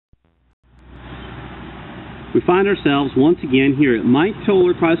We find ourselves once again here at Mike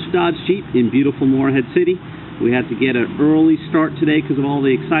Toler Chrysler Dodge Jeep in beautiful Morehead City. We had to get an early start today because of all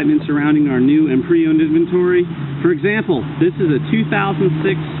the excitement surrounding our new and pre-owned inventory. For example, this is a 2006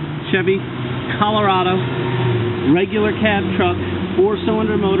 Chevy Colorado regular cab truck,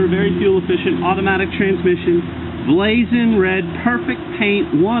 4-cylinder motor, very fuel efficient, automatic transmission, blazing red, perfect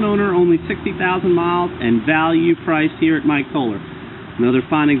paint, one owner, only 60,000 miles, and value priced here at Mike Toler. Another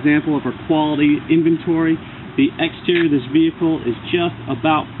fine example of our quality inventory. The exterior of this vehicle is just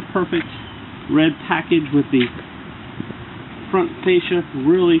about perfect. Red package with the front fascia,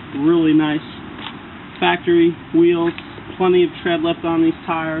 really nice. Factory wheels, plenty of tread left on these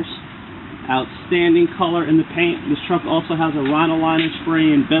tires. Outstanding color in the paint. This truck also has a Rhino-Liner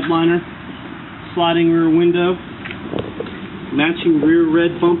spray and bed liner. Sliding rear window. Matching rear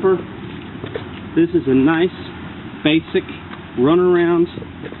red bumper. This is a nice, basic, run-around,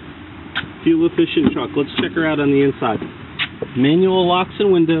 fuel-efficient truck. Let's check her out on the inside. Manual locks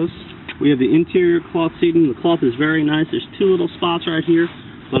and windows. We have the interior cloth seating. The cloth is very nice. There's two little spots right here,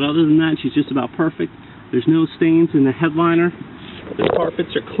 but other than that, she's just about perfect. There's no stains in the headliner. The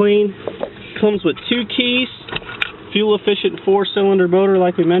carpets are clean. Comes with 2 keys. Fuel-efficient 4-cylinder motor,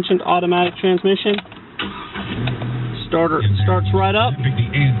 like we mentioned. Automatic transmission. Starter starts right up.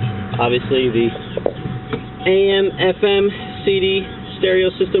 Obviously, the AM, FM, CD stereo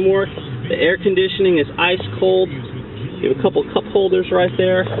system work. The air conditioning is ice cold. You have a couple cup holders right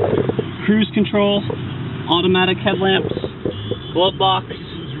there. Cruise control, automatic headlamps, glove box.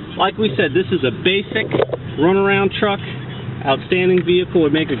 Like we said, this is a basic runaround truck. Outstanding vehicle.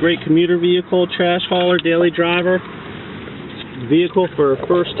 Would make a great commuter vehicle, trash hauler, daily driver. Vehicle for a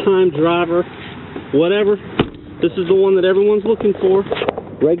first-time driver. Whatever. This is the one that everyone's looking for.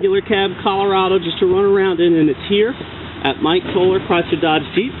 Regular cab Colorado just to run around in, and it's here at Mike Toler Chrysler Dodge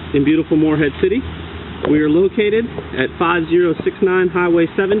Jeep in beautiful Morehead City. We are located at 5069 Highway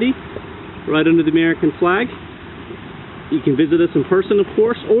 70, right under the American flag. You can visit us in person, of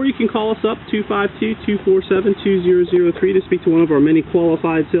course, or you can call us up, 252-247-2003, to speak to one of our many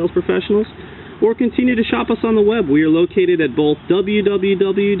qualified sales professionals, or continue to shop us on the web. We are located at both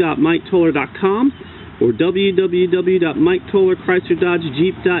www.miketoler.com or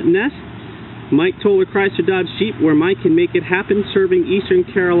www.miketolerchrysler-dodge-jeep.net. Mike Toler Chrysler Dodge Jeep, where Mike can make it happen, serving Eastern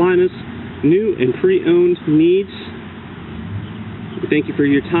Carolina's new and pre-owned needs. We thank you for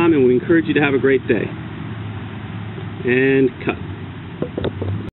your time, and we encourage you to have a great day. And cut.